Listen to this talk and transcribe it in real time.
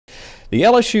The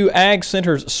LSU Ag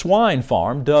Center's swine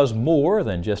farm does more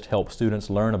than just help students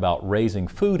learn about raising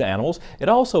food animals. It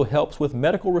also helps with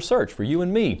medical research for you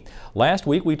and me. Last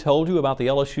week we told you about the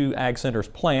LSU Ag Center's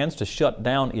plans to shut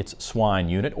down its swine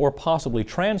unit or possibly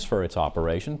transfer its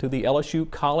operation to the LSU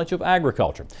College of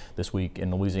Agriculture. This week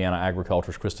in Louisiana,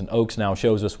 Agriculture's Kristen now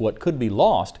shows us what could be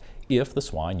lost if the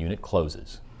swine unit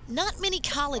closes. Not many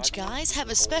college guys have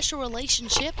a special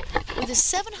relationship with a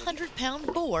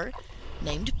 700-pound boar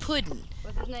named Puddin',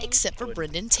 except for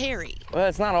Brendan Terry. Well,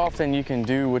 it's not often you can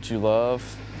do what you love,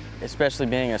 especially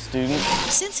being a student.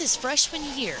 Since his freshman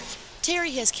year,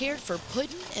 Terry has cared for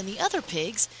Puddin' and the other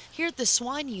pigs here at the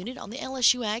swine unit on the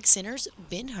LSU Ag Center's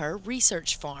Ben-Hur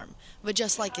Research Farm. But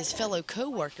just like his fellow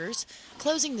co-workers,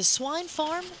 closing the swine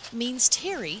farm means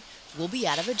Terry will be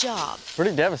out of a job.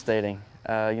 Pretty devastating.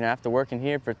 After working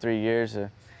here for 3 years,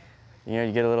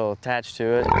 you get a little attached to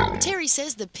it. Terry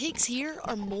says the pigs here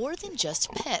are more than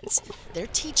just pets. They're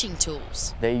teaching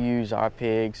tools. They use our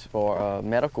pigs for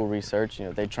medical research.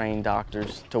 They train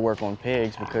doctors to work on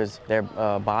pigs because their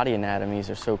body anatomies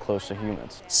are so close to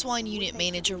humans. Swine Unit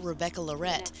Manager Rebecca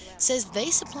Lorette says they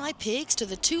supply pigs to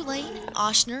the Tulane,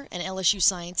 Ochsner, and LSU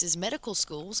Sciences medical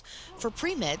schools for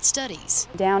pre-med studies.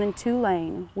 Down in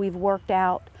Tulane, we've worked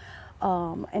out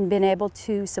and been able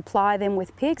to supply them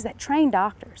with pigs that train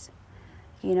doctors.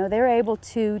 They're able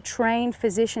to train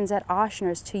physicians at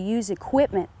Ochsner's to use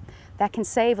equipment that can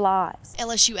save lives.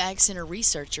 LSU Ag Center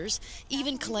researchers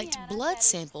even collect blood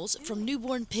samples from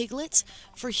newborn piglets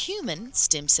for human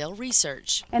stem cell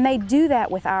research. And they do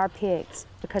that with our pigs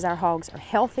because our hogs are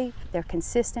healthy, they're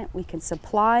consistent, we can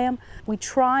supply them. We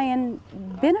try and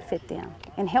benefit them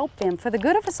and help them for the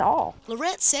good of us all.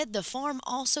 Lorette said the farm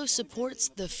also supports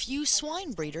the few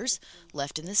swine breeders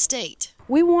left in the state.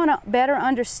 We want to better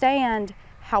understand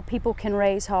how people can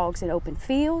raise hogs in open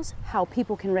fields, how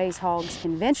people can raise hogs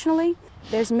conventionally.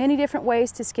 There's many different ways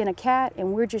to skin a cat,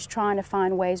 and we're just trying to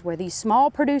find ways where these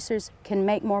small producers can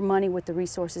make more money with the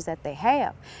resources that they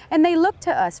have. And they look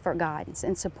to us for guidance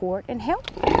and support and help.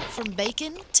 From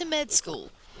bacon to med school,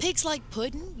 pigs like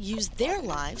Puddin' use their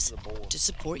lives to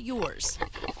support yours.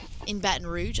 In Baton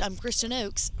Rouge, I'm Kristen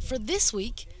for This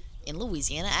Week in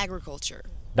Louisiana Agriculture.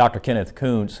 Dr. Kenneth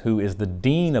Kuntz, who is the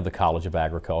Dean of the College of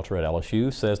Agriculture at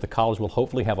LSU, says the college will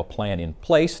hopefully have a plan in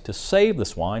place to save the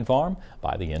swine farm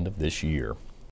by the end of this year.